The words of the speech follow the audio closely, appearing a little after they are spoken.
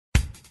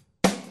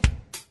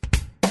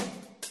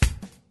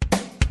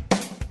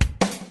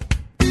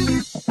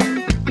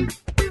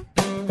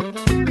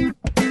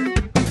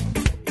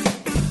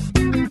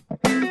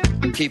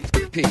keep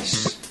the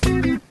peace.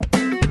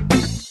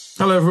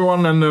 Hello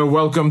everyone and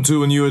welcome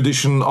to a new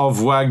edition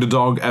of Wag the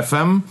Dog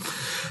FM.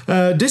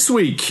 This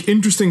week,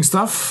 interesting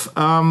stuff.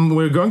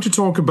 We're going to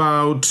talk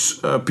about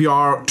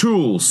PR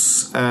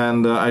tools,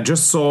 and I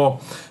just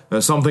saw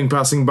something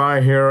passing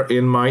by here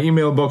in my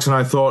email box, and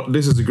I thought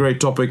this is a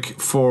great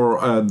topic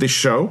for this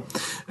show.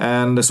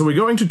 And so we're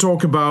going to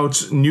talk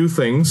about new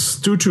things,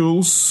 two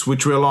tools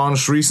which were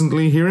launched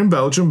recently here in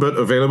Belgium, but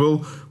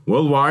available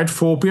worldwide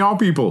for PR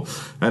people.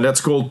 And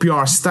that's called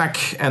PR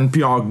Stack and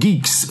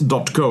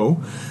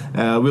PRgeeks.co.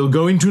 We'll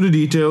go into the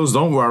details,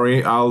 don't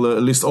worry. I'll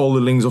list all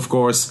the links, of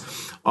course,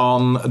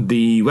 on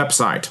the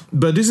website.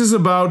 But this is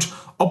about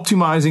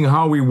optimizing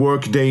how we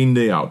work day in,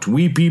 day out.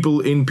 We people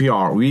in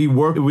PR, we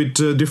work with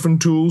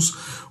different tools,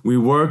 we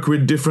work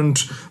with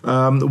different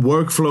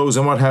workflows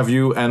and what have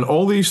you, and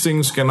all these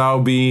things can now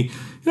be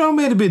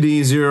made a bit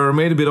easier,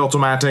 made a bit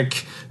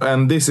automatic,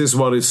 and this is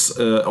what it's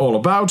all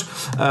about.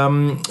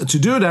 To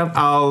do that,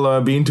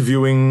 I'll be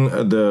interviewing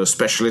the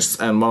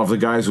specialist and one of the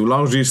guys who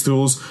launched these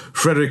tools,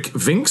 Frederik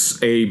Vincx,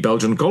 a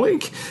Belgian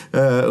colleague,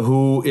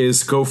 who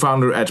is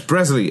co-founder at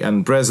Presley.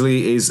 And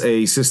Presley is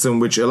a system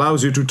which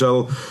allows you to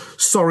tell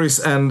stories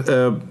and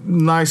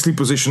nicely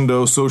position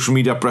those social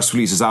media press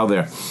releases out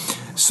there.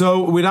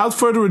 So without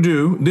further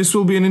ado, this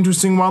will be an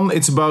interesting one.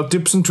 It's about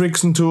tips and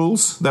tricks and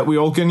tools that we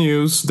all can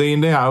use day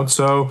in, day out.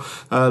 So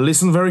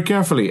listen very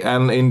carefully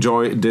and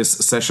enjoy this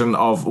session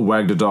of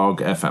Wag the Dog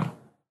FM.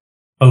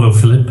 Hello,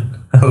 Philip.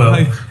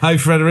 Hello. Hi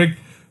Frederik.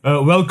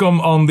 Welcome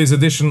on this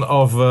edition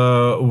of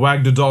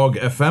Wag the Dog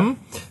FM.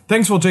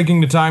 Thanks for taking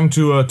the time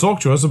to talk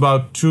to us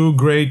about two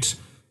great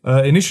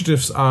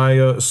initiatives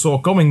I saw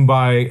coming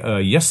by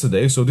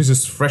yesterday. So this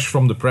is fresh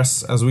from the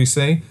press, as we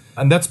say.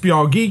 And that's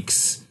PR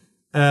Geeks.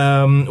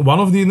 One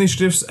of the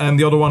initiatives, and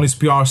the other one is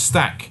PR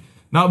Stack.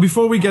 Now,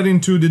 before we get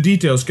into the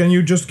details, can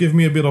you just give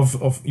me a bit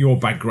of your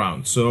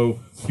background?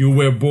 So you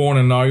were born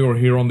and now you're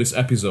here on this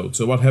episode.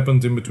 So what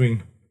happened in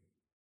between?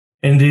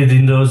 Indeed,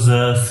 in those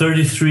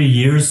 33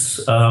 years,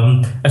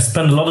 I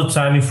spent a lot of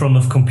time in front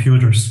of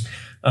computers.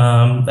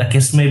 I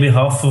guess maybe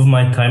half of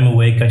my time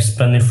awake I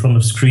spent in front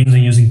of screens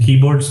and using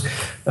keyboards.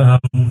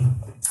 And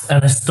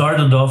I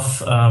started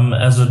off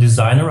as a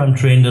designer. I'm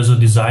trained as a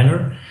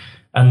designer.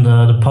 And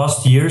the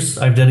past years,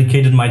 I've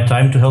dedicated my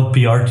time to help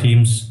PR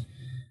teams.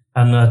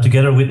 And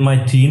together with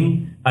my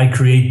team, I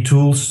create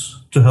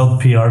tools to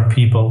help PR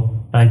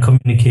people and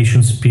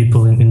communications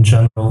people in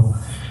general.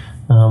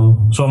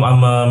 So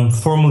I'm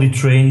formally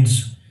trained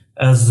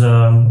as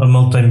a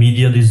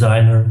multimedia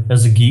designer,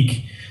 as a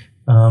geek.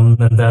 And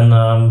then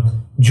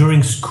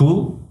during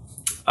school,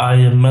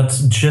 I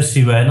met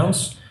Jesse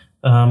Wijnands,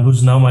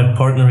 who's now my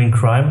partner in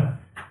crime.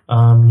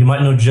 You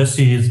might know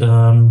Jesse.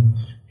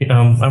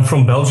 I'm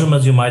from Belgium,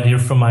 as you might hear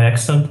from my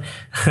accent.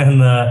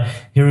 And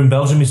here in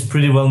Belgium, he's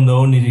pretty well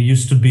known. He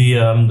used to be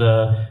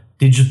the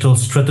digital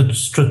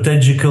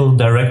strategical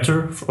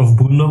director of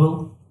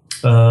Boondoggle,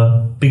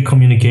 big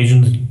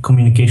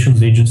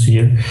communications agency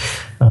here.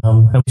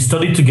 And we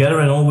studied together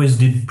and always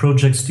did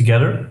projects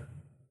together.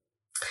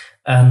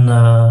 And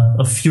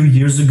a few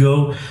years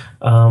ago,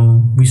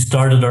 we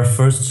started our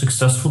first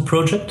successful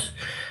project.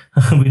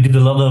 We did a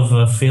lot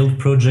of failed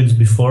projects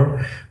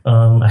before.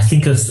 I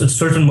think at a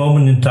certain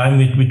moment in time,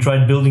 we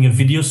tried building a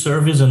video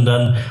service, and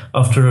then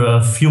after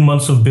a few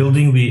months of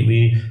building,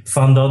 we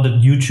found out that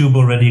YouTube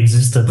already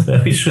existed.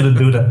 We shouldn't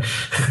do that.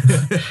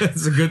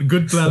 It's a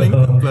good planning.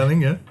 Good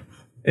planning, yeah.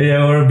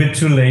 Yeah, we're a bit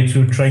too late.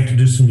 We were trying to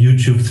do some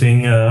YouTube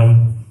thing.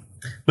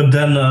 But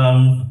then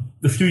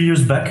a few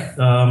years back,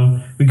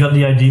 we got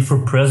the idea for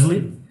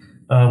Presley,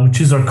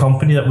 which is our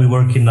company that we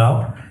work in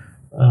now.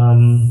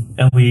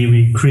 And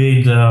we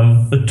create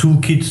a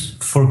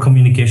toolkit for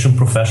communication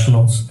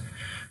professionals.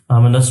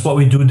 And that's what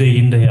we do day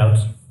in, day out.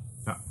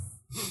 Yeah.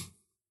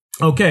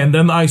 Okay, and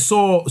then I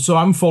saw, so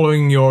I'm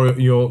following your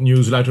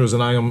newsletters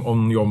and I am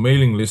on your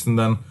mailing list. And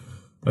then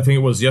I think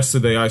it was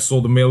yesterday I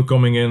saw the mail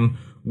coming in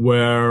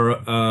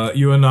where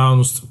you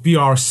announced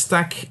PR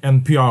Stack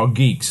and PR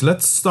Geeks.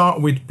 Let's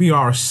start with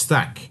PR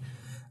Stack.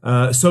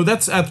 So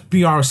that's at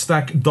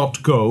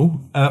prstack.co.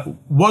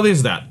 What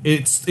is that?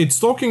 It's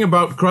talking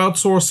about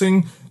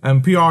crowdsourcing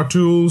and PR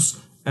tools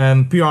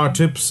and PR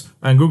tips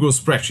and Google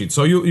Spreadsheets.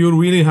 So you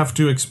really have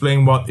to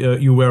explain what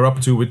you were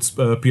up to with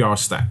PR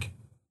Stack.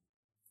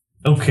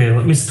 Okay,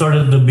 let me start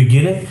at the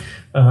beginning.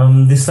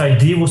 This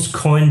idea was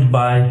coined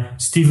by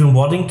Stephen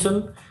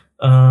Waddington.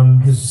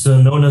 He's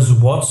known as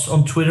Watts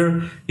on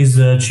Twitter. He's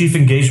a chief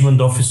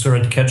engagement officer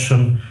at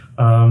Ketchum.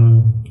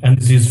 And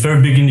he's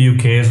very big in the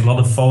UK, has a lot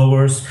of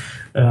followers.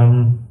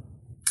 And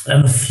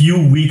a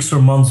few weeks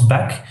or months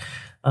back,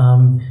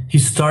 he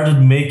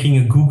started making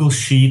a Google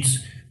Sheet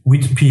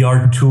with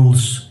PR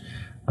tools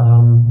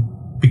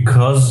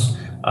because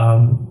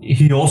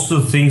he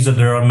also thinks that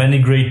there are many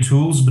great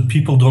tools, but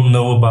people don't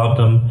know about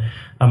them.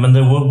 And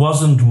there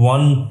wasn't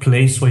one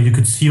place where you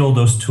could see all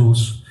those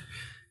tools.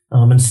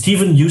 And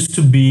Stephen used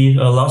to be,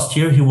 last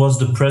year, he was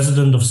the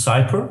president of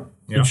CYPR,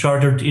 the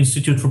Chartered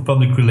Institute for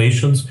Public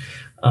Relations.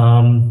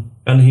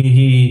 And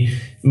he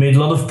made a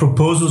lot of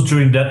proposals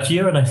during that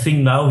year. And I think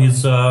now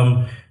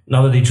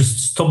now that he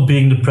just stopped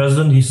being the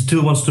president, he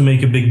still wants to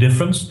make a big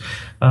difference.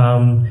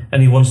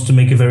 And he wants to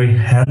make a very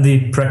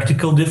handy,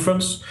 practical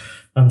difference.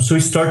 So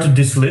he started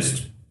this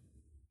list.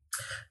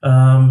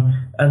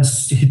 And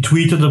he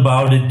tweeted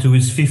about it to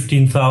his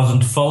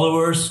 15,000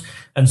 followers.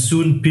 And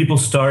soon people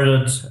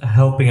started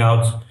helping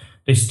out.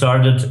 They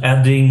started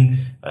adding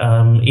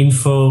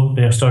info.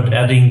 They started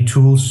adding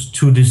tools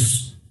to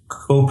this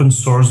open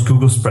source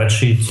Google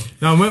spreadsheet.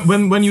 Now,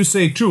 when you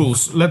say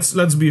tools,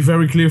 let's be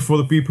very clear for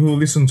the people who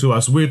listen to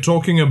us. We're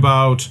talking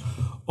about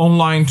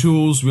online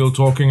tools. We're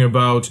talking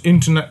about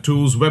internet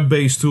tools,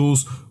 web-based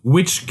tools,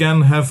 which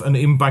can have an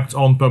impact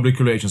on public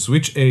relations,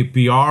 which a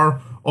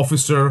PR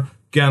officer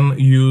can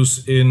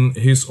use in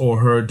his or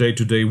her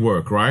day-to-day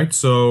work, right?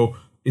 So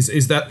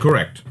is that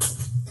correct?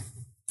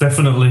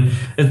 Definitely.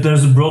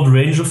 There's a broad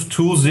range of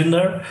tools in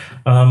there.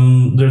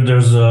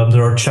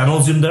 There are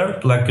channels in there,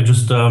 like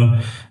just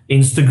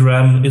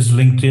Instagram is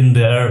linked in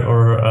there,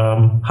 or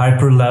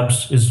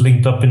Hyperlabs is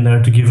linked up in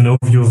there to give an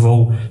overview of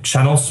all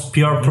channels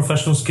PR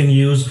professionals can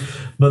use.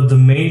 But the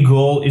main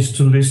goal is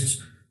to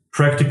list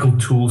practical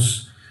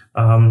tools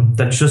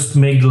that just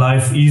make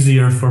life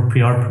easier for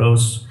PR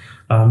pros.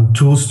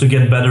 Tools to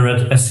get better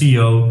at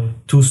SEO,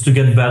 tools to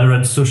get better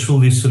at social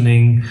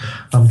listening,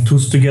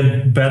 tools to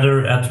get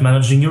better at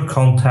managing your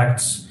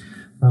contacts.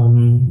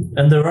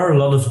 And there are a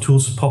lot of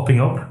tools popping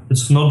up.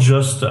 It's not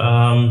just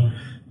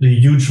the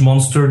huge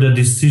monster, the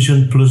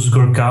Decision plus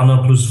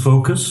Gorkana plus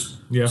Focus.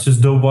 Yeah. This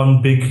is the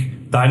one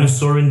big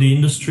dinosaur in the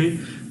industry.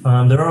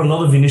 There are a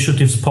lot of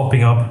initiatives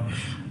popping up.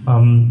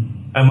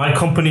 And my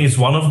company is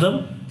one of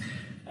them.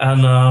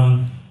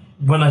 And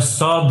when I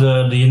saw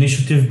the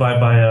initiative by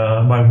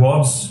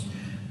WODS,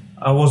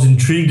 I was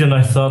intrigued and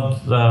I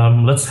thought,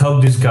 let's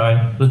help this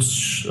guy.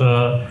 Let's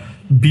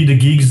be the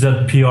geeks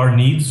that PR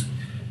needs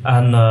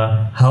and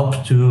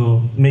help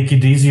to make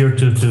it easier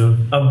to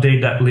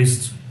update that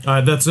list.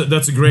 That's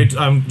a great.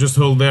 Just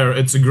hold there.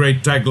 It's a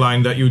great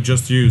tagline that you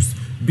just used.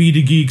 Be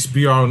the geeks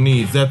PR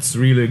needs. That's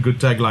really a good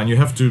tagline. You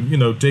have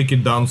to take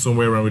it down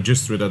somewhere and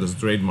register it as a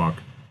trademark.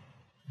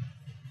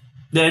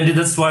 Yeah,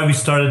 that's why we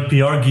started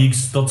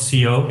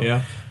prgeeks.co.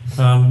 Yeah.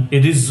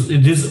 It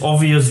is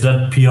obvious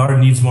that PR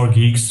needs more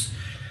geeks.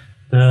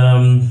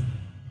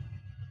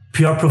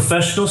 PR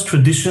professionals,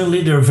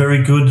 traditionally, they're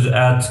very good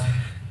at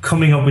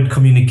coming up with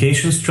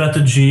communication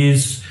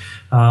strategies,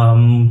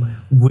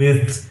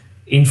 with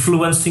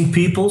influencing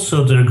people.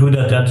 So they're good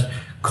at that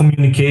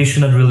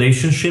communication and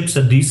relationships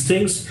and these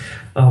things.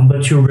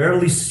 But you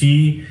rarely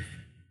see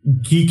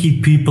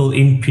geeky people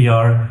in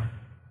PR.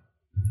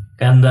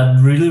 And that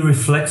really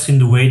reflects in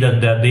the way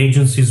that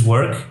agencies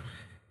work.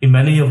 In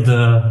many of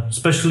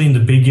especially in the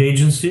big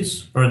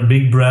agencies or at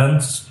big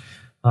brands,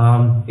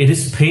 it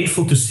is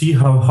painful to see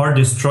how hard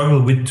they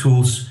struggle with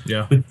tools,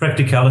 with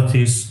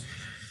practicalities,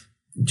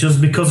 just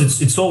because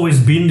it's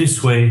always been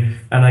this way.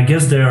 And I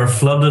guess they are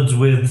flooded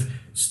with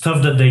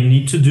stuff that they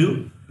need to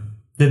do,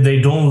 that they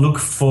don't look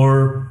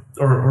for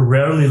or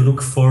rarely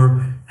look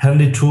for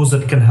handy tools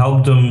that can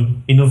help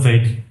them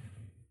innovate.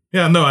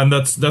 Yeah, no, and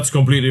that's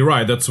completely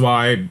right. That's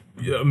why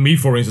me,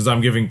 for instance,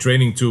 I'm giving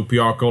training to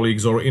PR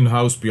colleagues or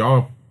in-house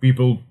PR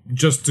people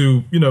just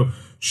to,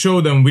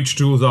 show them which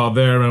tools are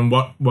there and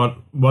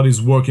what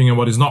is working and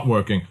what is not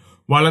working.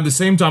 While at the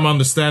same time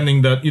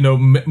understanding that,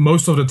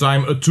 most of the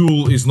time a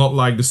tool is not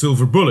like the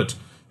silver bullet.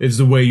 It's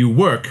the way you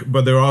work.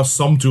 But there are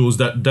some tools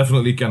that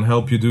definitely can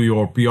help you do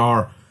your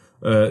PR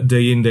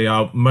day in, day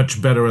out much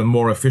better and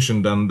more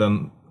efficient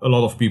than a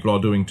lot of people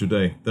are doing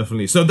today,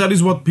 definitely. So that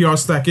is what PR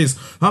Stack is.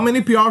 How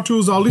many PR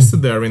tools are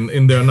listed there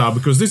in there now?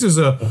 Because this is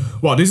an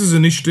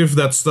initiative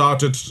that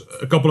started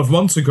a couple of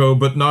months ago,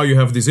 but now you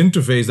have this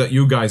interface that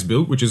you guys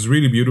built, which is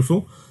really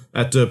beautiful,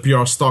 at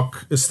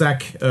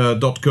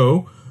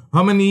prstack.co.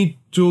 How many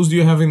tools do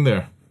you have in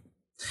there?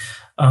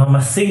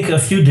 I think a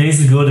few days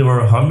ago there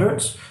were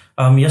 100.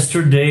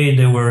 Yesterday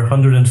there were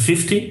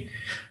 150,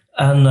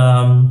 and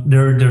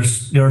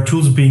there are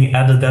tools being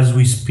added as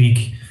we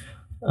speak.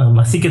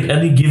 I think at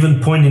any given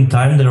point in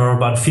time, there are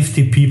about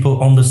 50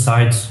 people on the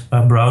site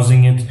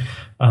browsing it.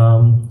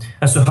 And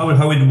so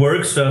how it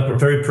works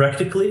very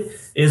practically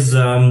is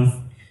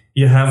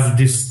you have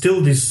this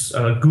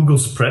Google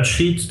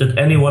spreadsheet that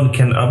anyone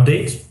can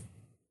update.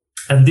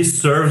 And this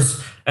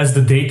serves as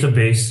the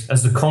database,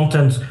 as the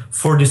content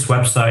for this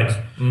website.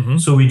 Mm-hmm.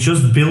 So we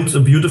just built a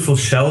beautiful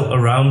shell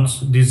around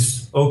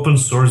this open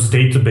source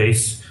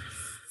database.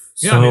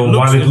 Yeah, so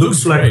it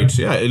looks great.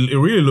 Yeah, it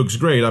really looks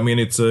great. I mean,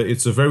 it's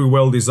a very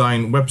well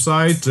designed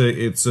website.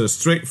 It's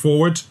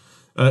straightforward.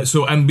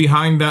 And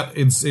behind that,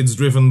 it's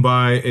driven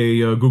by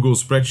a Google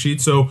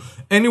spreadsheet. So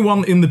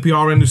anyone in the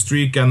PR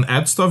industry can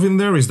add stuff in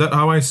there. Is that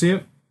how I see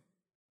it?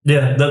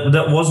 Yeah,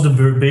 that was the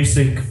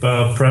basic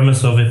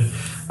premise of it.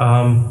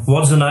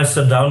 Wods and I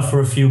sat down for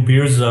a few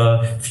beers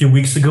a few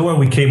weeks ago, and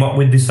we came up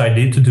with this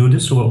idea to do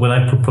this. So when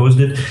I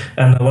proposed it,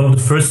 and one of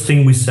the first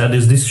things we said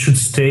is this should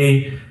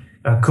stay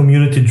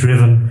community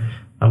driven.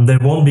 There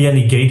won't be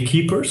any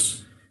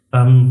gatekeepers.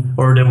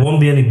 or there won't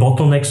be any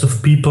bottlenecks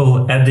of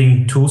people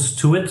adding tools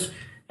to it.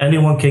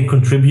 Anyone can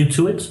contribute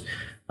to it.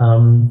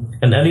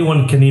 And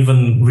anyone can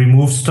even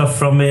remove stuff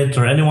from it,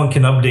 or anyone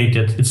can update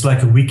it. It's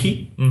like a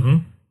wiki,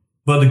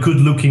 but a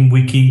good-looking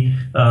wiki.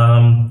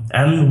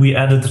 And we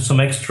added some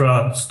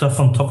extra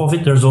stuff on top of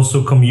it. There's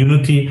also a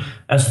community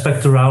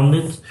aspect around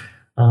it.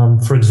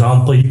 For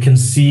example, you can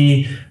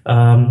see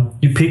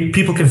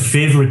people can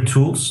favorite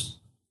tools,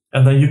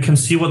 and then you can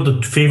see what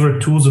the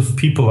favorite tools of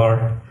people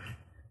are.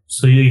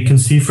 So you can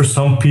see for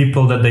some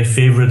people that they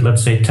favorite,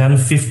 let's say, 10,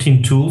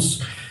 15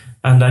 tools.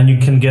 And then you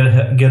can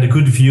get a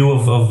good view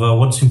of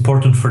what's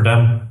important for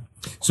them.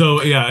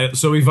 So yeah,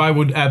 so if I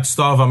would add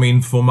stuff, I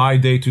mean, for my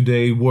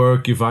day-to-day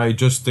work, if I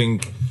just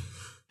think,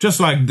 just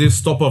like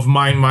this top of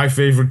mind, my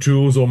favorite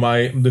tools or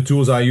the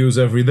tools I use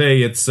every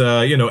day, it's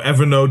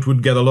Evernote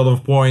would get a lot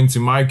of points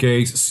in my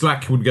case,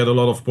 Slack would get a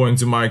lot of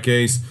points in my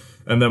case,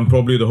 and then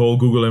probably the whole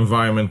Google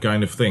environment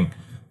kind of thing.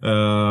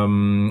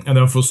 And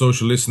then for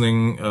social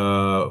listening,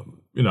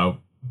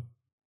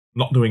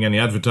 not doing any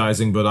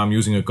advertising, but I'm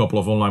using a couple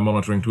of online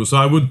monitoring tools. So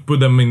I would put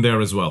them in there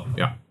as well.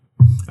 Yeah.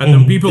 And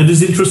then it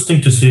is interesting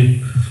to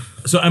see.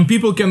 So, and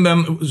people can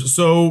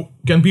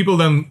people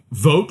then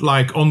vote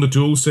like on the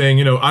tool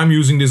saying, I'm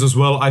using this as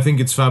well. I think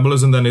it's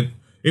fabulous. And then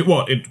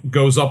it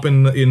goes up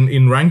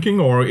in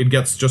ranking, or it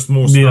gets just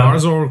more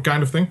stars or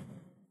kind of thing?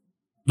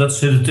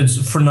 That's it.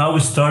 It's for now. We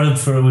started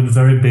with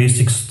very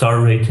basic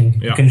star rating.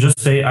 Yeah. You can just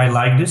say, I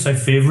like this. I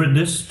favorite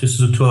this. This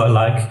is a tool I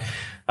like.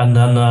 And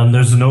then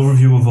there's an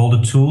overview of all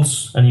the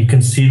tools, and you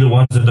can see the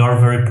ones that are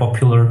very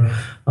popular.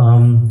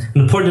 And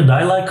the part that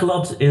I like a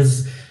lot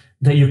is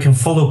that you can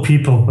follow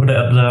people.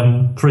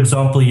 For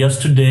example,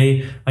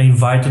 yesterday I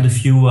invited a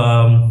few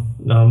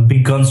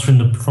big guns from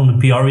the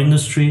PR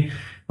industry.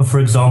 For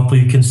example,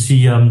 you can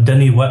see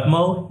Danny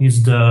Wetmo.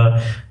 He's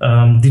the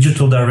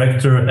digital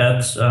director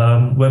at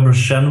Weber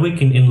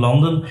Shandwick in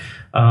London.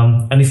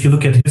 And if you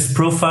look at his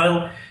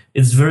profile,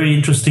 it's very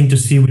interesting to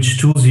see which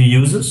tools he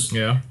uses.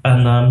 Yeah.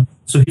 And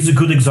so he's a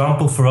good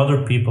example for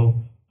other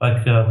people.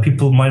 Like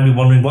people might be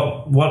wondering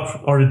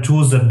what are the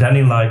tools that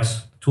Danny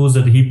likes, tools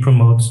that he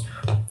promotes.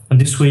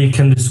 And this way you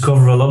can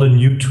discover a lot of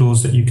new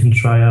tools that you can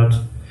try out.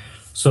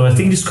 So I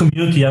think this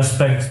community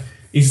aspect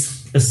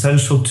is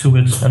essential to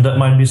it, and that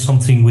might be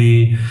something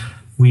we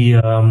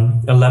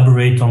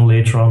elaborate on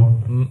later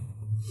on.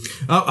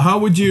 How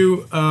would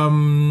you,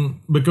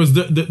 because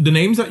the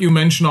names that you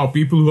mention are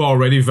people who are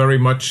already very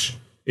much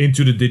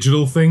into the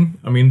digital thing.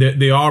 I mean,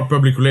 they are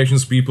public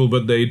relations people,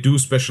 but they do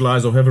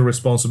specialize or have a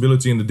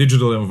responsibility in the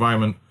digital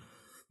environment.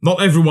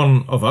 Not every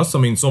one of us. I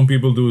mean, some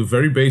people do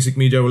very basic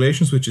media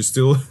relations, which is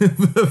still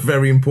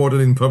very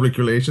important in public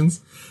relations.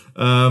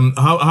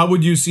 How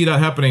would you see that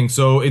happening?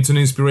 So it's an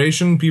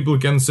inspiration. People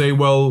can say,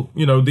 well,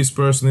 this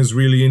person is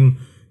really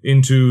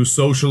into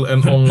social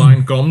and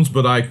online comms,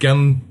 but I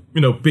can,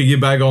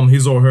 piggyback on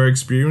his or her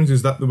experience.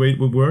 Is that the way it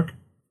would work?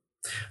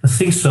 I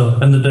think so.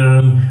 And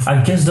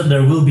I guess that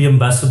there will be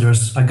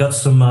ambassadors. I got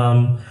some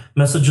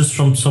messages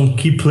from some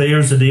key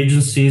players at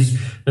agencies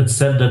that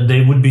said that they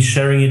would be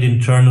sharing it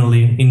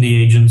internally in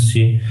the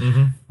agency.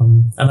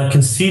 And I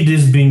can see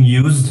this being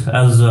used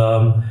as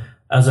a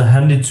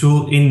handy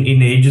tool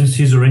in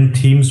agencies or in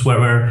teams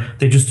where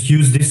they just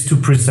use this to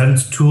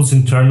present tools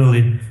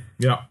internally.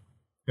 Yeah.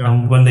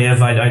 When they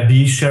have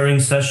idea sharing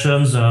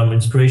sessions,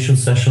 inspiration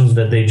sessions,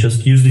 that they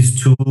just use this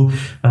tool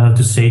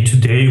to say,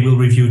 today we'll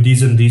review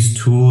these and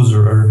these tools,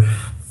 or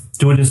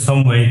do it in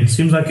some way. It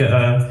seems like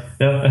a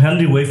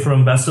handy way for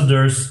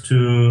ambassadors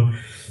to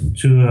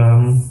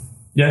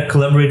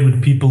collaborate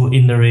with people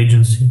in their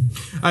agency.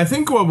 I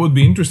think what would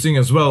be interesting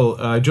as well,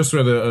 I just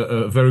read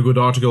a very good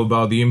article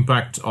about the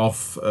impact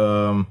of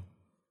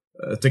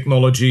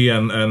technology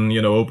and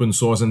open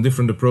source and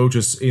different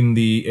approaches in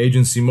the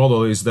agency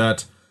model, is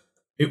that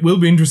it will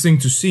be interesting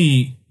to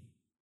see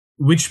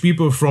which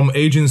people from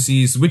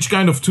agencies, which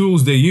kind of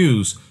tools they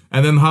use,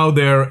 and then how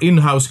their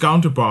in-house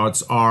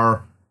counterparts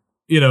are,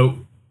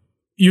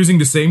 using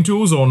the same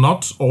tools or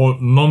not, or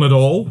none at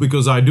all,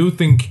 because I do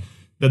think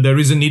that there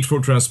is a need for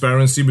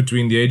transparency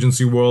between the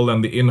agency world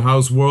and the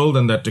in-house world,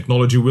 and that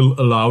technology will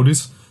allow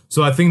this.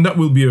 So I think that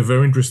will be a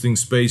very interesting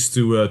space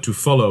to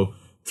follow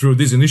through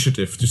this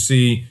initiative, to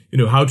see,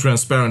 how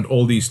transparent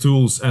all these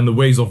tools and the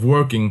ways of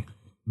working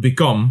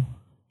become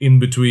in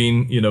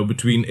between,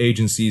 between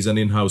agencies and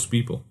in-house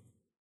people.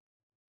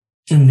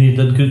 Indeed,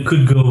 that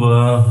could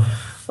go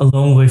a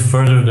long way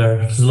further there.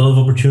 There's a lot of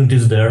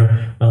opportunities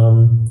there.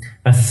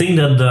 I think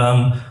that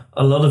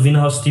a lot of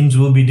in-house teams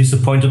will be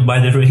disappointed by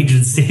their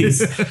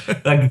agencies.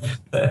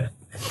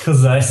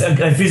 Because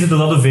I visit a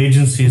lot of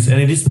agencies,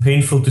 and it is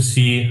painful to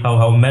see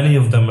how many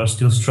of them are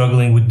still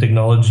struggling with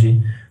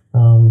technology.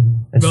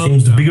 It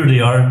seems the bigger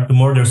they are, the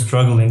more they're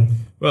struggling.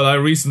 Well, I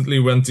recently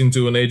went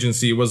into an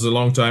agency, it was a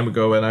long time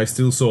ago, and I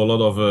still saw a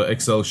lot of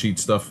Excel sheet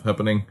stuff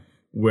happening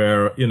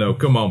where,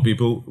 come on,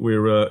 people,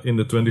 we're in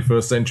the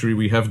 21st century,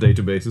 we have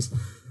databases.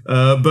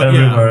 But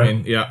everywhere.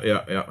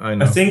 I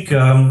know. I think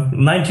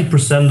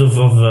 90%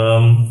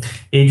 of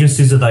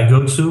agencies that I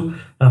go to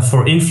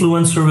for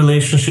influencer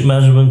relationship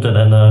management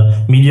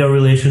and media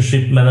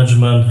relationship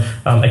management,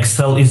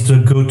 Excel is the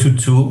go-to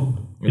tool.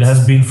 It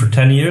has been for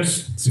 10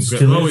 years. It's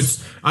incredible.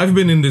 I've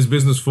been in this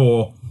business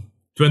for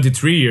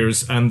 23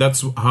 years, and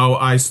that's how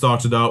I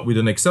started out with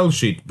an Excel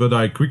sheet, but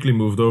I quickly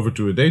moved over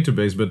to a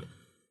database. But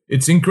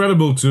it's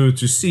incredible to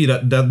see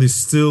that is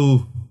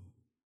still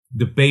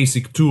the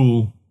basic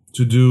tool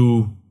to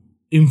do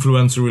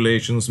influencer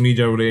relations,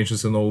 media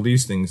relations, and all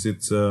these things.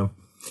 It's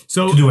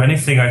so to do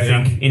anything, I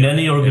think, in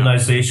any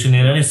organization,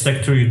 in any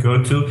sector you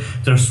go to,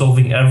 they're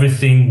solving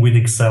everything with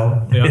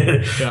Excel.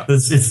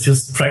 It's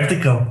just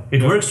practical.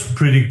 It works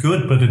pretty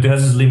good, but it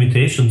has its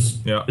limitations.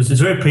 It's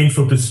very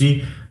painful to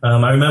see.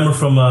 I remember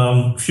from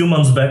a few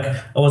months back,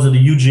 I was at a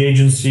huge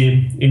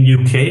agency in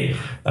UK,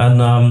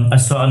 and I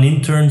saw an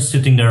intern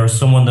sitting there,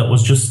 someone that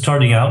was just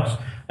starting out,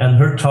 and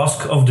her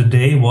task of the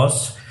day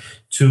was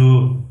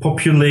to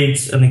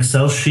populate an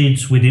Excel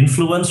sheet with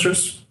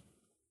influencers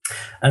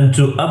and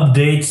to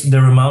update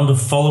their amount of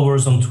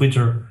followers on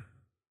Twitter.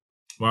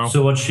 Wow.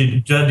 So what she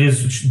did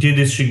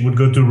is she would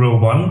go to row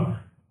 1,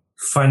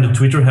 find the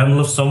Twitter handle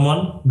of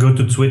someone, go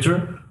to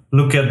Twitter,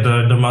 look at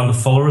the amount of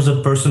followers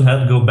that person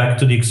had, go back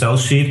to the Excel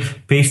sheet,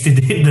 paste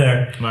it in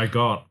there. My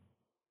God.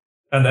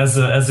 And as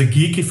a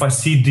geek, if I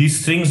see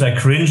these things, I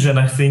cringe and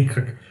I think,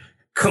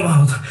 come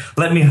on,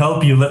 let me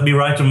help you. Let me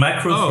write a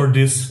macro for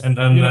this, and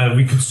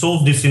we could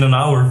solve this in an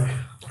hour.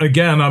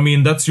 Again, I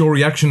mean, that's your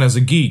reaction as a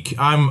geek.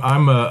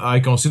 I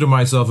consider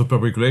myself a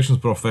public relations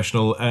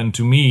professional, and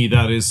to me,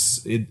 that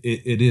is it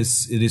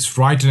is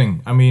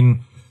frightening. I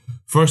mean,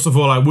 first of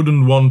all, I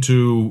wouldn't want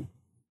to,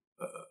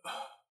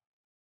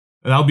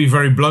 and I'll be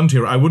very blunt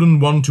here, I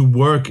wouldn't want to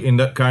work in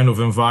that kind of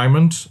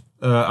environment.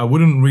 I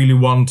wouldn't really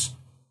want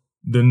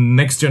the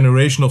next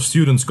generation of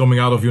students coming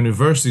out of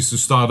universities to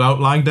start out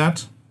like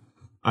that.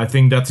 I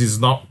think that is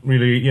not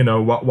really,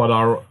 what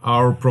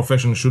our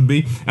profession should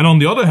be. And on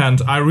the other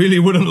hand, I really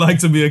wouldn't like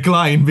to be a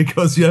client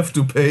because you have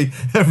to pay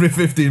every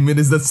 15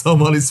 minutes that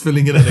someone is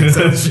filling in an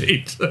Excel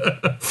sheet.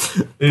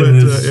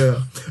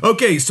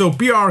 Okay, so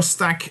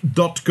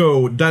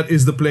prstack.co, that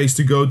is the place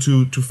to go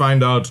to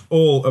find out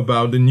all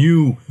about the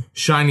new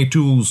shiny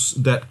tools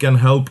that can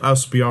help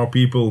us PR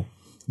people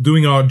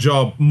doing our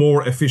job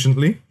more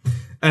efficiently.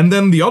 And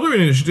then the other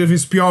initiative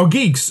is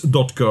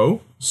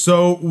prgeeks.co.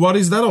 So what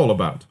is that all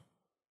about?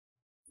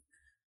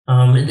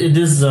 It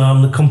is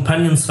the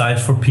companion site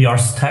for PR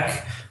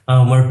Stack,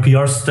 where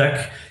PR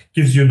Stack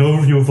gives you an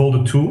overview of all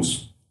the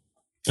tools.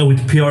 And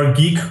with PR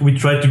Geek, we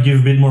try to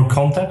give a bit more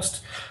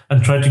context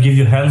and try to give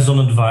you hands-on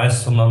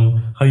advice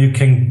on how you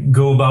can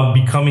go about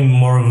becoming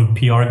more of a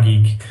PR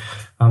geek.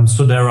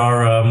 So there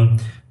are,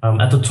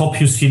 at the top,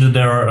 you see that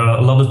there are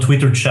a lot of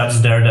Twitter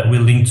chats there that we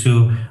link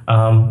to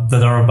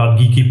that are about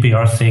geeky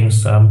PR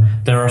things.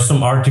 There are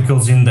some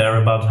articles in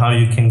there about how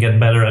you can get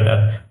better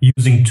at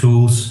using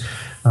tools.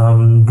 We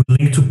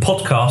link to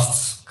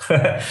podcasts.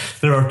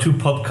 There are 2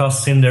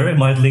 podcasts in there. I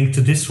might link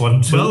to this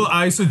one too. Well,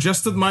 I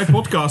suggested my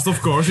podcast,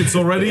 of course. It's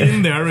already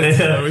in there.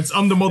 It's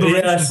under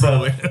moderation,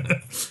 probably.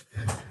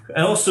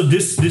 And also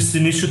this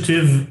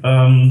initiative,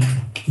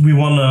 we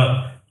want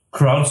to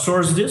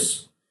crowdsource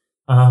this.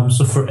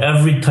 So for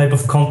every type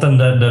of content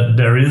that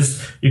there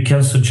is, you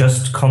can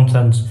suggest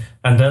content.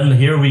 And then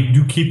here we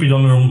do keep it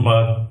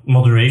under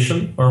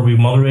moderation, or we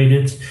moderate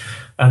it.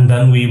 And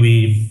then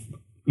we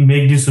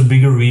make this a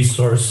bigger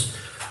resource.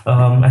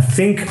 I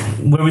think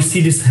where we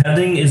see this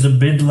heading is a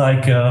bit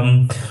like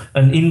an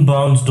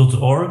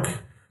inbound.org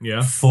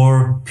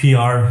for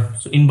PR.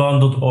 So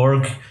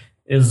inbound.org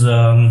is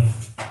a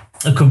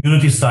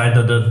community site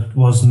that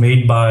was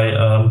made by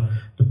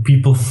the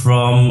people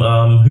from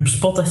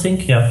HubSpot, I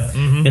think. Yes,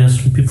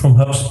 people from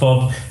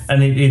HubSpot.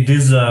 And it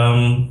is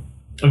a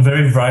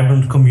very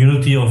vibrant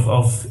community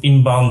of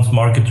inbound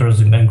marketers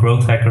and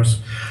growth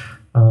hackers.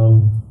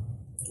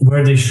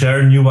 Where they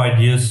share new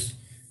ideas,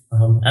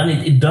 and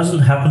it doesn't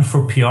happen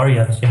for PR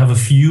yet. You have a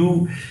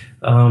few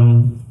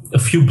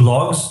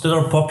blogs that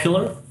are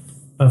popular,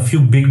 a few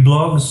big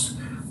blogs,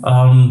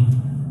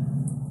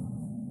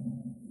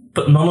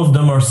 but none of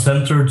them are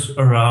centered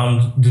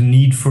around the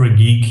need for a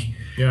geek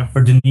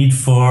or the need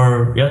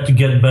for to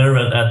get better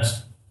at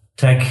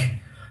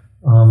tech.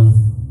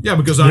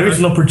 Because there is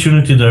an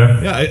opportunity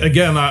there. Yeah,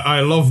 again,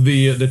 I love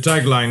the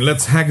tagline,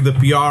 let's hack the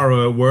PR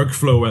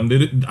workflow, and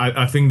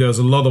I think there's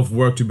a lot of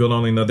work to build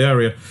on in that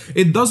area.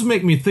 It does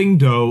make me think,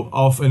 though,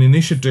 of an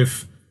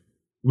initiative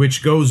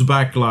which goes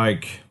back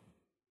like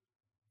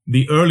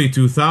the early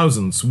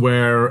 2000s,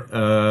 where,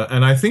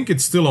 and I think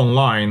it's still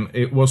online,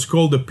 it was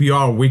called the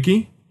PR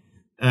Wiki,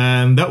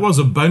 and that was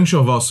a bunch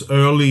of us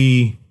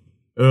early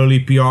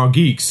PR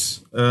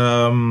geeks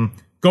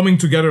coming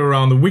together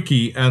around the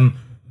wiki and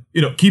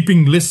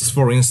keeping lists,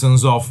 for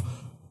instance, of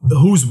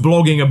who's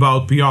blogging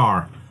about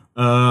PR,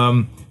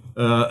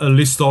 a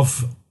list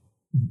of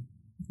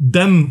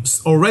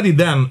already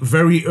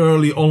very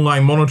early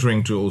online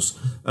monitoring tools.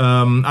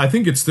 I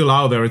think it's still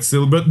out there.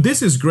 But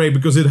this is great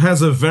because it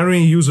has a very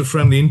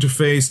user-friendly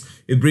interface.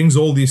 It brings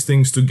all these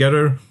things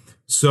together.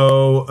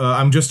 So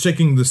I'm just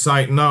checking the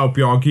site now,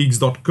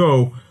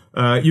 prgeeks.co.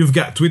 You've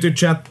got Twitter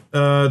chat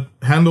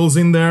handles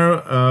in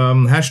there,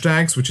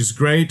 hashtags, which is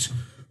great.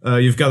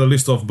 You've got a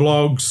list of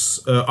blogs,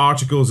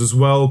 articles as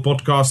well,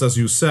 podcasts, as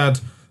you said.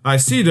 I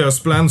see there's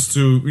plans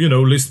to,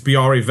 list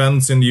PR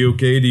events in the UK,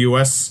 the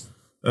US,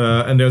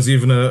 and there's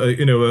even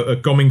a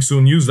coming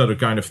soon newsletter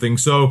kind of thing.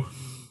 So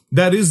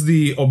that is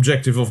the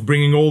objective of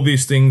bringing all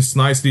these things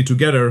nicely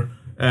together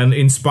and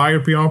inspire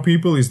PR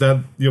people. Is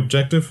that the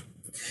objective?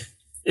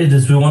 It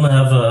is. We want to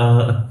have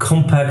a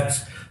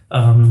compact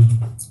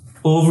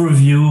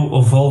overview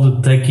of all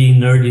the techie,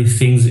 nerdy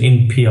things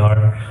in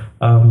PR.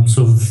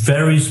 So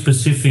very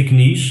specific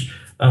niche,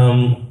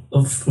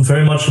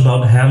 very much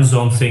about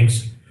hands-on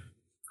things.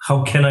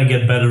 How can I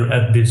get better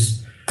at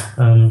this?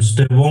 So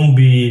there won't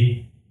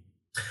be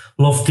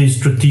lofty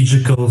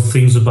strategical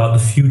things about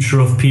the future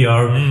of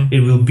PR.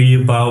 It will be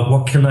about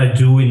what can I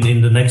do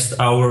in the next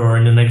hour or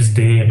in the next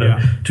day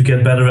to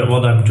get better at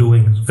what I'm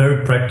doing.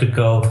 Very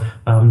practical,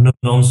 no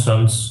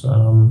nonsense.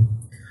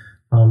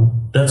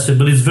 That's it.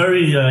 But it's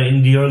very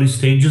in the early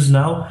stages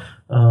now.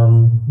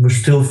 We're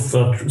still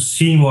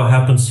seeing what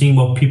happens, seeing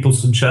what people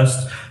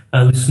suggest,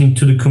 listening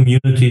to the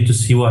community to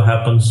see what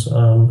happens,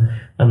 and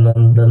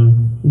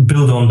then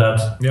build on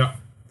that. Yeah.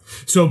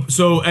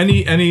 So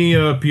any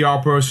PR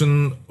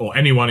person or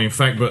anyone, in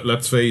fact, but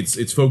let's say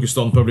it's focused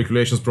on public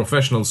relations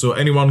professionals. So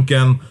anyone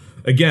can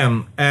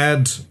again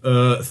add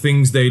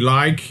things they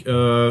like.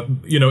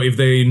 If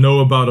they know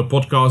about a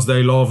podcast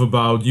they love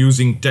about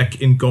using tech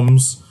in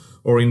comms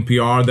or in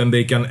PR, then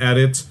they can add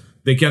it.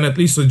 They can at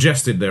least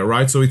suggest it there,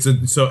 right? So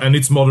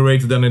it's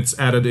moderated and it's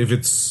added if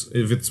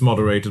it's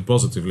moderated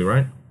positively,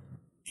 right?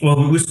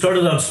 Well, we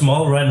started out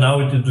small. Right now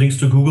it links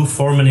to Google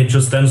Form and it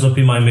just ends up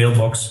in my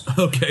mailbox.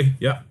 Okay,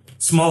 yeah.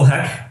 Small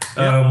hack.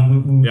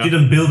 We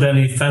didn't build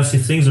any fancy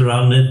things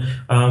around it.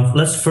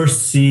 Let's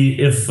first see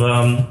if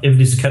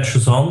this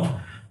catches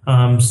on.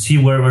 See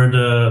where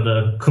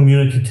the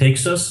community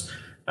takes us,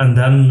 and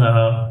then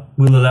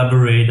we'll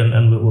elaborate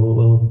and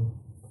we'll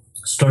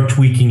start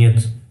tweaking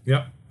it.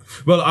 Yeah.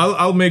 Well,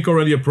 I'll make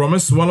already a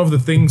promise. One of the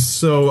things.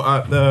 So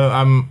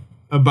I'm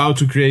about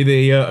to create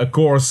a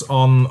course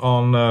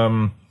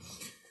on.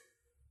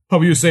 How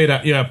do you say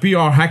that? Yeah,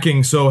 PR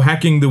hacking. So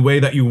hacking the way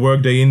that you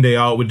work day in, day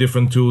out with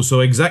different tools. So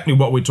exactly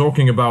what we're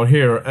talking about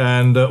here.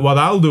 And what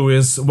I'll do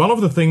is, one of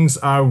the things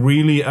I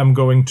really am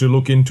going to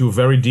look into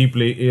very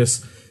deeply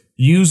is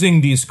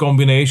using these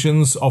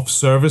combinations of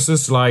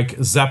services like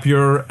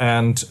Zapier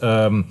and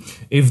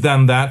If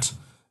Then That,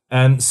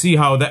 and see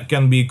how that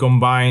can be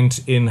combined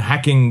in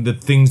hacking the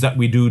things that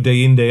we do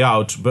day in, day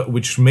out, but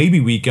which maybe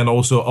we can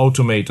also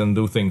automate and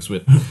do things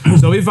with.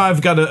 So if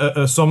I've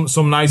got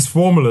some nice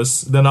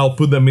formulas, then I'll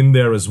put them in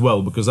there as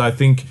well, because I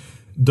think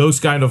those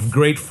kind of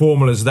great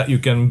formulas that you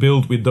can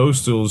build with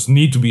those tools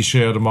need to be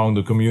shared among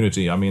the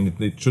community. I mean,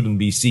 it shouldn't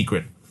be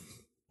secret.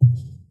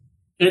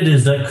 It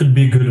is. That could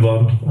be a good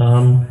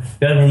one.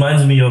 It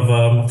reminds me of,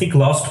 I think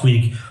last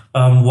week,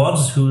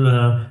 Wads, who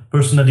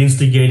person that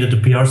instigated the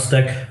PR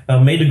stack,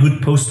 made a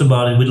good post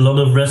about it with a lot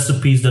of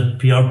recipes that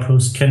PR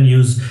pros can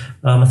use.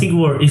 I think it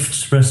were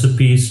IFTS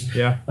recipes.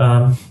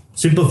 Yeah.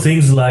 Simple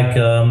things like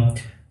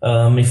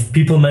if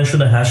people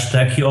mention a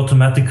hashtag, you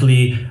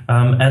automatically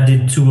add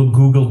it to a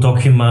Google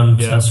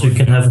document, so you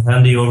can have a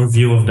handy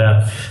overview of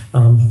that.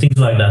 Things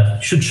like that.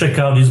 You should check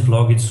out his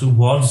blog. It's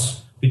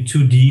Wads with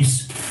 2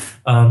 Ds.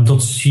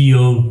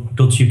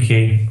 .co.uk.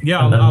 Yeah,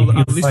 I'll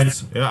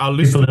list.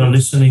 People that are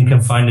listening can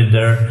find it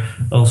there.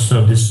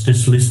 Also,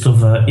 this list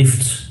of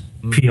IFT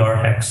PR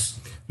hacks.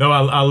 No,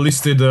 I'll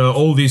list it.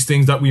 All these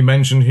things that we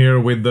mentioned here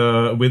with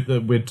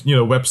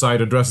website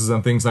addresses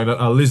and things like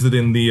that. I'll list it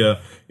in the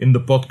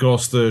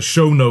podcast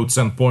show notes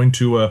and point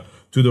to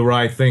the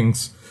right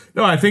things.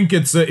 No, I think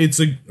it's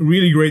a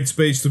really great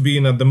space to be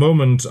in at the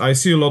moment. I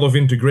see a lot of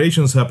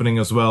integrations happening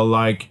as well,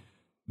 like.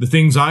 The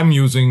things I'm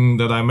using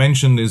that I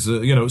mentioned is,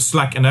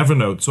 Slack and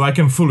Evernote. So I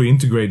can fully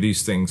integrate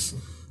these things.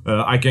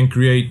 I can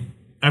create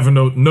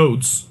Evernote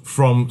notes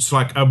from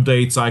Slack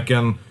updates. I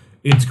can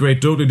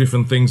integrate totally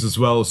different things as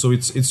well. So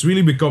it's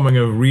really becoming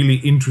a really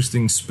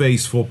interesting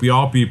space for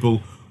PR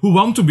people who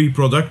want to be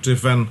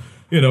productive and,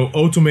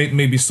 automate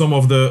maybe some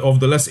of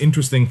the less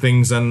interesting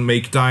things and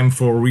make time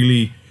for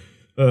really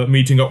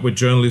meeting up with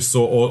journalists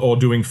or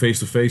doing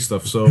face-to-face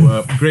stuff.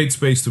 So great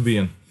space to be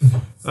in.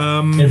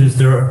 It is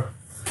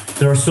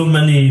there are so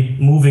many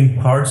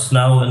moving parts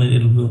now, and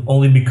it will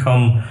only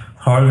become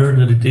harder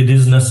that it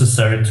is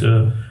necessary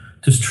to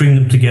string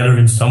them together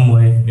in some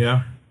way.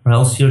 Yeah. Or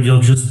else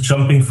you're just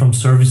jumping from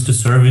service to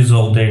service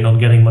all day, not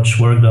getting much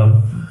work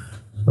done.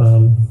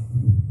 A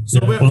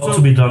lot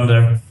to be done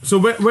there. So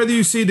where do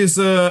you see this?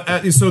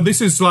 So this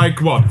is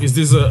like what? Is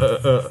this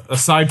a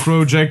side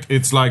project?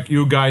 It's like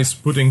you guys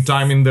putting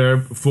time in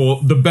there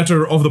for the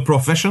better of the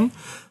profession.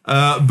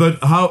 But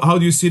how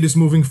do you see this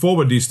moving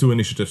forward, these 2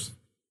 initiatives?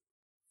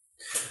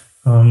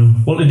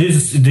 Well, it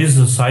is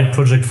a side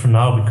project for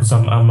now because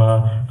I'm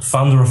a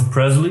founder of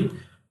Presley.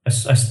 I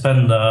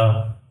spend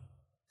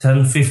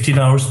 10, 15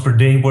 hours per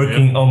day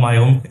working on my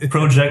own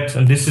project,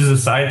 and this is a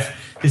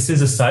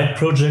side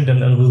project,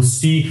 and we'll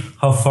see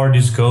how far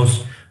this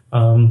goes.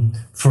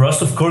 For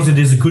us, of course, it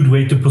is a good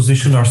way to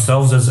position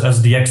ourselves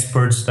as the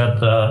experts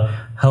that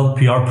help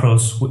PR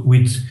pros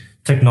with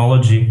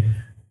technology.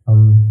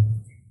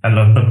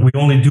 But we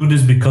only do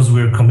this because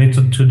we're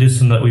committed to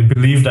this and that we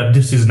believe that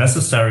this is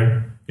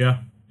necessary. Yeah.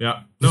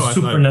 No,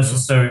 super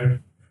necessary.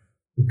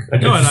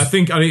 And I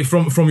think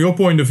from your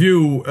point of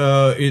view,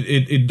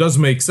 it does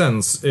make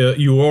sense.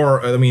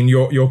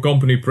 Your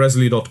company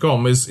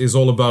Presley.com is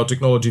all about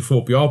technology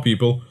for PR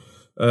people,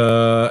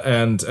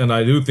 and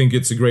I do think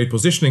it's a great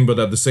positioning. But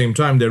at the same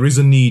time, there is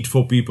a need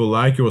for people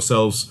like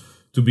yourselves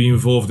to be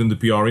involved in the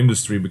PR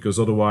industry, because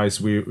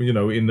otherwise,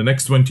 in the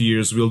next 20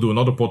 years, we'll do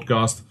another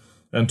podcast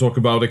and talk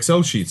about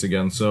Excel sheets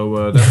again.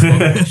 So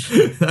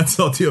that's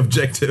not the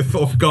objective,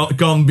 or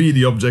can't be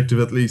the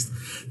objective at least.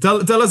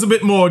 Tell us a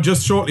bit more,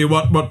 just shortly,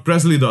 what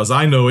Presley does.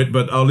 I know it,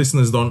 but our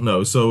listeners don't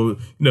know. So,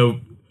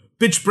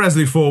 pitch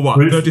Presley for what?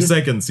 Briefly? 30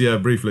 seconds,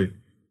 briefly.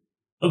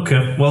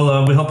 Okay,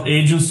 well, we help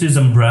agencies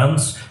and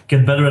brands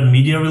get better at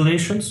media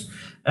relations,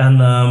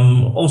 and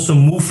also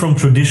move from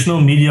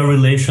traditional media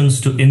relations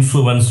to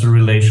influencer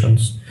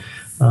relations.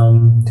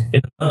 In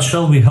a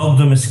nutshell, we help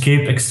them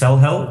escape Excel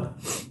hell.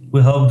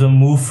 We help them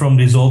move from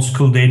this old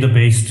school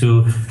database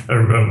to a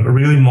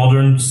really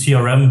modern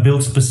CRM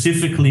built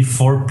specifically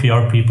for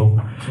PR people.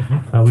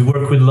 Mm-hmm. We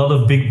work with a lot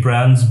of big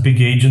brands,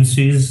 big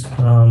agencies.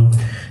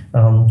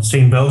 Say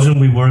in Belgium,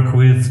 we work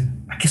with,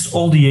 I guess,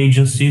 all the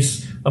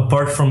agencies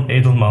apart from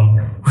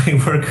Edelman. We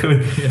work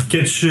with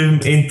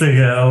Ketchum,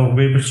 Intergel,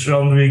 Weber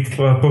Strandvik,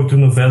 Porto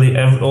Novelli,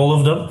 all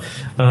of them.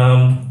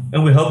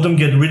 And we help them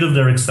get rid of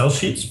their Excel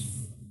sheets.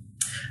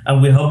 And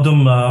we help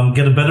them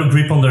get a better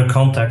grip on their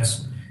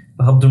contacts.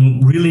 Help them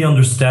really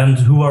understand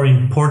who are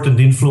important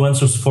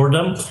influencers for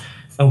them,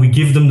 and we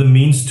give them the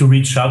means to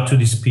reach out to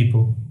these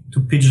people, to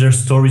pitch their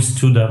stories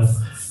to them,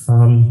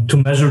 to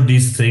measure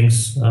these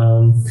things,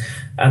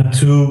 and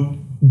to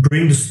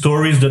bring the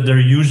stories that they're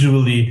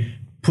usually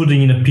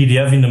putting in a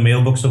PDF in the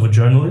mailbox of a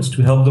journalist.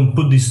 We help them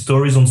put these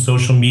stories on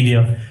social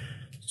media,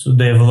 so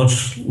they have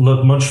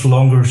a much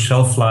longer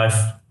shelf life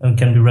and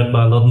can be read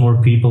by a lot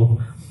more people.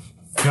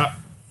 Yeah,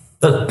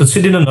 that's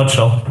it in a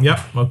nutshell.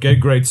 Yeah. Okay.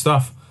 Great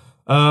stuff.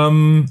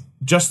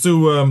 Just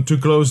to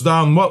close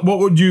down, what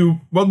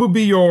would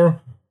be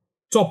your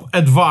top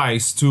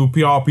advice to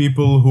PR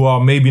people who are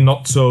maybe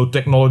not so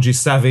technology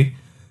savvy?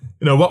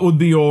 What would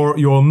be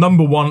your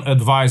number one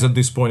advice at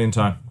this point in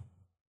time?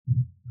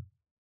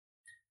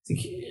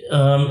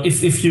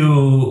 If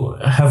you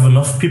have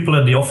enough people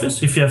at the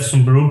office, if you have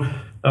some room,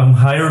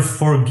 hire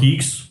 4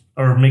 geeks,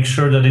 or make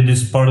sure that it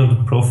is part of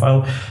the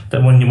profile,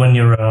 that when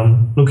you're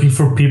looking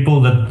for people,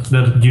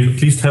 that you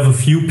at least have a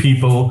few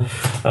people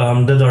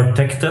that are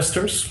tech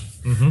testers.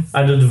 Mm-hmm.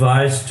 I'd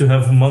advise to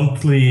have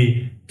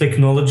monthly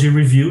technology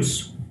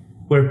reviews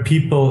where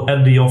people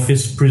at the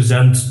office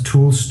present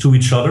tools to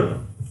each other,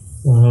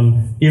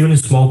 even in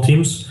small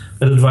teams.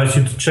 I'd advise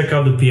you to check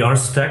out the PR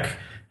stack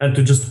and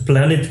to just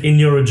plan it in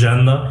your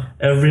agenda.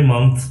 Every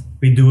month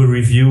we do a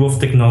review of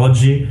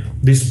technology.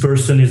 This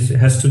person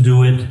has to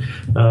do it.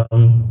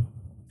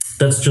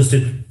 That's just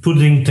it,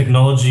 putting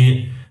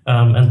technology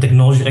and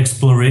technology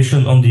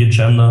exploration on the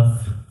agenda.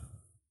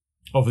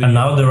 And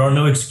now there are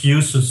no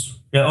excuses.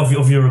 Of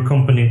your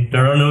company.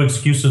 There are no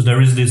excuses.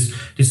 There is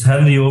this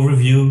handy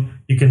overview.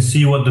 You can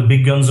see what the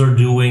big guns are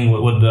doing,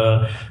 what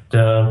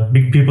the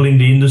big people in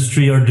the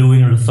industry are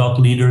doing, or the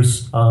thought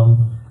leaders.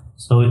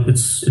 So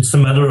it's a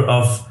matter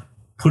of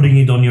putting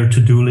it on your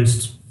to-do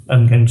list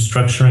and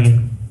structuring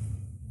it.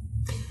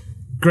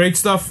 Great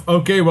stuff.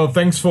 Okay, well,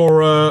 thanks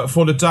for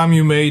the time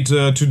you made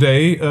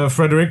today,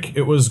 Frederik.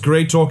 It was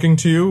great talking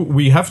to you.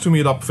 We have to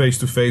meet up face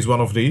to face one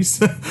of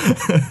these.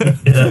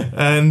 Yeah.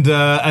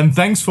 And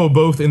thanks for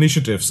both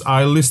initiatives.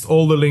 I'll list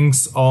all the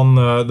links on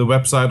the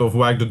website of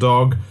Wag the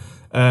Dog,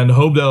 and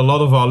hope that a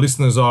lot of our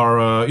listeners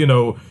are,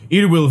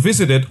 either will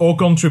visit it or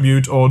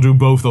contribute or do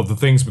both of the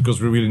things, because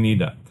we really need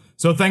that.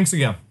 So thanks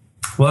again.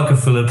 Welcome,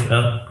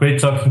 Philip. Great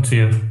talking to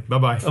you.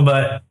 Bye-bye.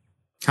 Bye-bye.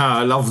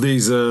 I love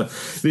these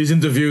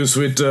interviews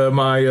with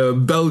my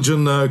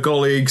Belgian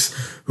colleagues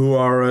who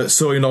are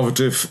so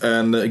innovative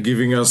and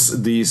giving us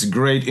these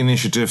great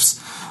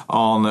initiatives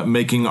on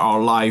making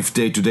our life,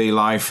 day-to-day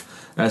life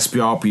as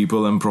PR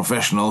people and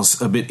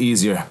professionals, a bit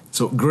easier.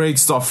 So great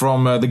stuff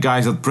from the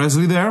guys at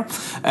Presley there.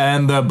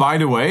 And by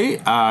the way,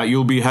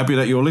 you'll be happy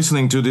that you're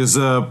listening to this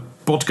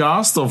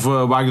podcast of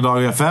Wag the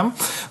Dog FM.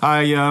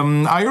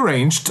 I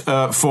arranged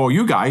for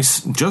you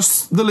guys,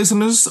 just the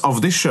listeners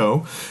of this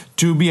show,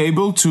 to be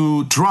able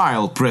to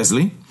trial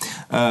Presley,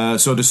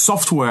 so the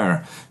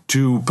software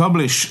to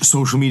publish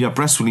social media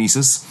press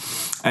releases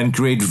and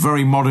create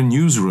very modern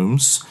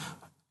newsrooms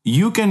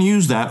you can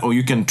use that, or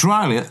you can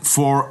trial it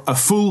for a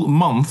full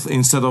month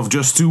instead of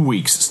just 2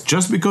 weeks,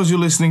 just because you're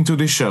listening to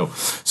this show.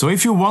 So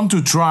if you want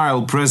to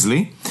trial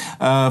Presley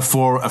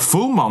for a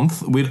full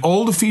month with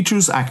all the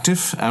features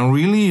active and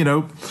really,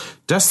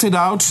 test it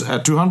out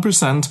at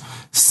 200%,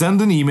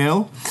 send an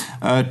email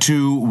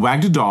to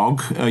Wag the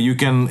Dog. You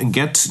can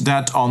get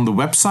that on the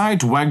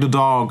website,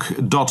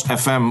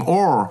 wagthedog.fm,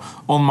 or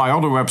on my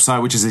other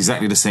website, which is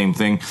exactly the same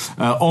thing,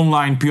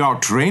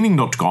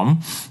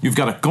 onlineprtraining.com. You've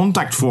got a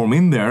contact form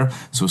in there.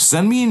 So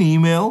send me an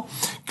email.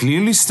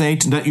 Clearly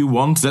state that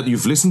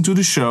you've listened to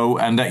the show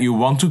and that you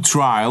want to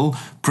trial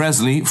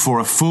Presley for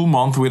a full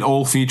month with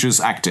all features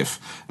active.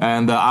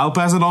 And I'll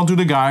pass it on to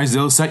the guys.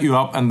 They'll set you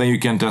up and then you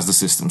can test the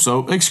system.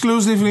 So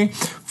exclusively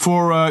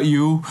for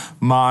you,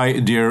 my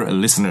dear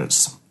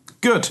listeners.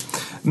 Good.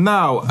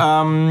 Now,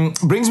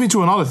 brings me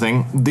to another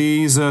thing.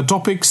 These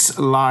topics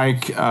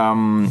like,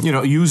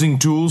 using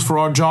tools for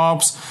our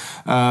jobs,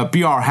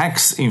 PR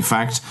hacks, in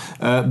fact,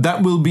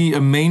 that will be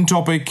a main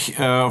topic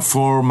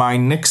for my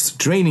next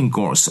training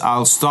course.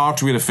 I'll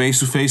start with a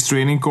face-to-face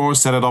training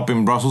course, set it up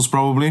in Brussels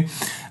probably.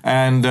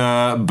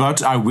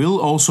 But I will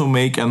also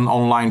make an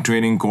online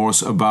training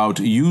course about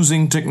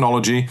using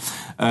technology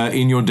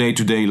in your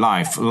day-to-day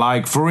life.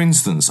 Like, for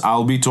instance,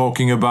 I'll be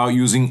talking about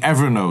using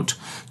Evernote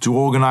to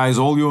organize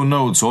all your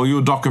notes, all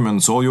your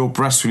documents, all your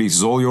press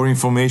releases, all your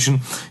information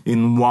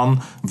in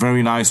one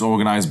very nice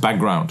organized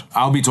background.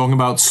 I'll be talking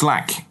about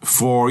Slack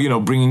for,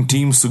 bringing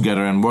teams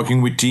together and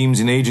working with teams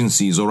in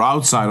agencies or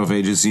outside of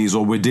agencies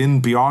or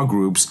within PR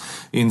groups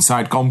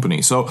inside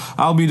companies. So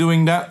I'll be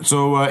doing that.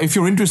 So if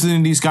you're interested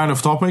in these kind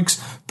of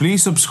topics,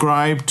 please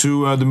subscribe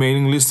to the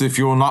mailing list if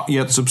you're not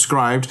yet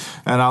subscribed,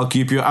 and I'll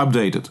keep you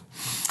updated.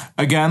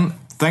 Again,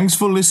 thanks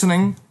for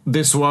listening.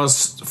 This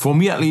was, for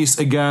me at least,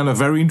 again, a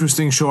very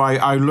interesting show.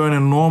 I learn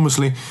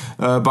enormously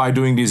by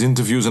doing these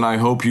interviews, and I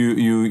hope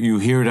you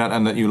hear that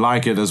and that you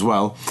like it as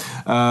well.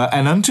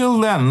 And until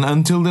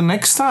the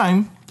next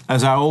time,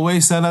 as I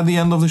always said at the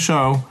end of the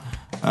show,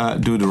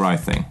 do the right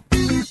thing.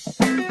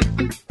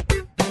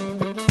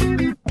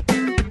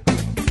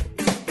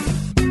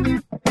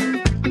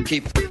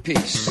 Keep the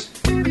peace.